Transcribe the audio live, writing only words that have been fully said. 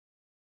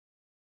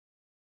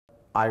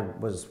I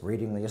was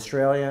reading The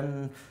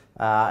Australian,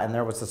 and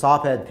there was this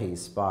op-ed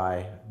piece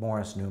by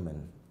Morris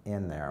Newman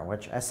in there,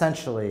 which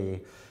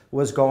essentially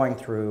was going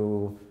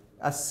through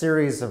a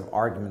series of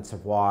arguments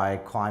of why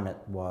climate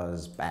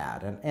was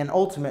bad. And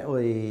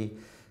ultimately,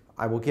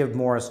 I will give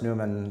Morris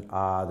Newman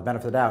the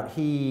benefit of the doubt.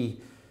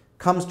 He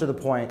comes to the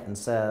point and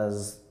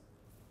says,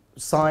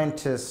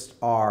 scientists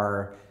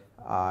are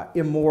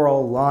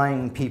immoral,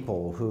 lying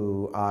people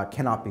who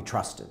cannot be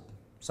trusted.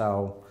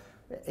 So,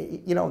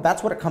 you know,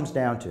 that's what it comes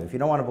down to. If you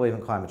don't want to believe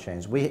in climate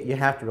change, you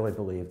have to really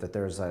believe that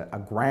there's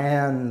a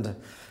grand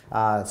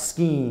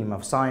scheme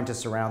of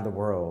scientists around the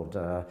world,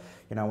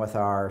 you know, with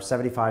our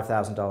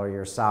 $75,000 a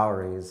year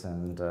salaries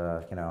and,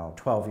 you know,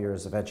 12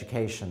 years of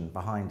education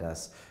behind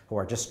us, who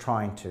are just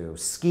trying to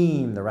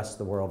scheme the rest of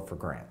the world for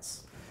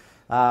grants.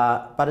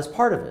 But as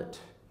part of it,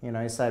 you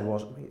know, he said,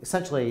 well,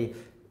 essentially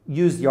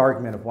used the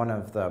argument of one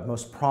of the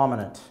most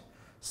prominent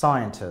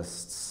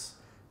scientists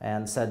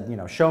and said, you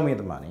know, show me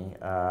the money.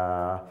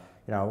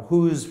 You know,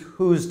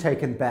 who's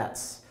taken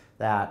bets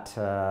that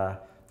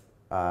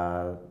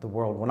the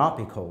world will not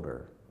be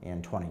colder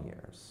in 20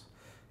 years?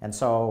 And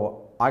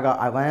so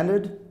I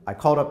landed, I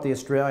called up the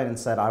Australian and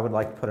said, I would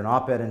like to put an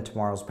op-ed in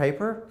tomorrow's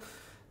paper,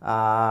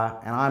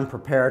 and I'm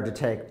prepared to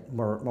take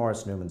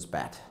Morris Newman's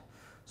bet.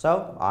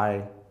 So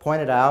I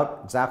pointed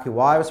out exactly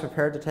why I was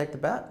prepared to take the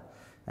bet,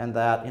 and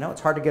that, you know,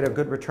 it's hard to get a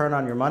good return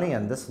on your money,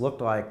 and this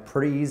looked like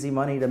pretty easy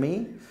money to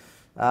me.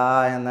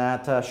 And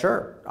that,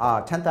 sure,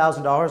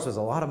 $10,000 was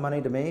a lot of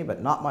money to me,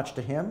 but not much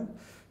to him.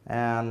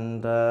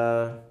 And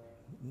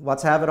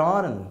let's have it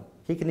on, and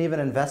he can even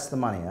invest the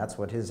money. That's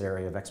what his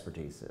area of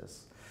expertise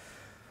is.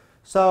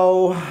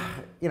 So,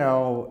 you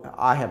know,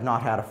 I have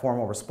not had a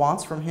formal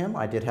response from him.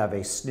 I did have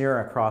a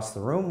sneer across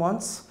the room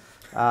once,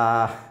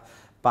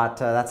 but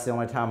that's the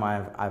only time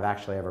I've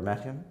actually ever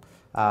met him.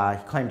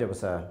 He claimed it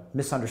was a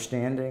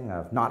misunderstanding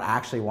of not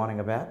actually wanting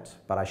a bet,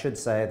 but I should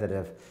say that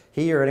if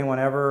he or anyone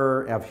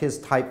ever of his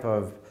type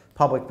of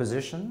public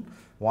position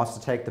wants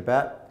to take the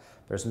bet,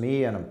 there's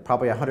me and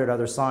probably 100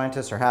 other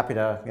scientists are happy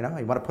to, you know,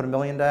 you want to put $1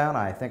 million down?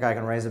 I think I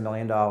can raise $1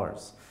 million.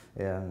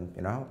 And,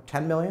 you know,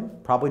 10 million,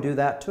 probably do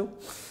that too.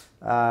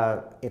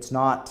 It's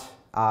not,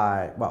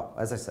 well,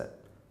 as I said,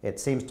 it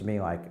seems to me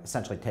like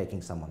essentially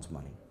taking someone's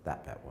money,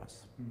 that bet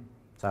was.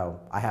 So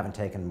I haven't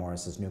taken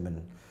Morris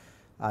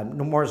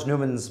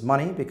Newman's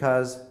money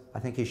because I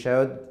think he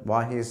showed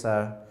why he's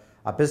a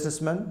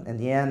businessman. In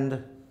the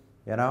end,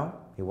 you know,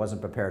 he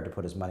wasn't prepared to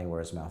put his money where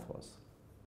his mouth was.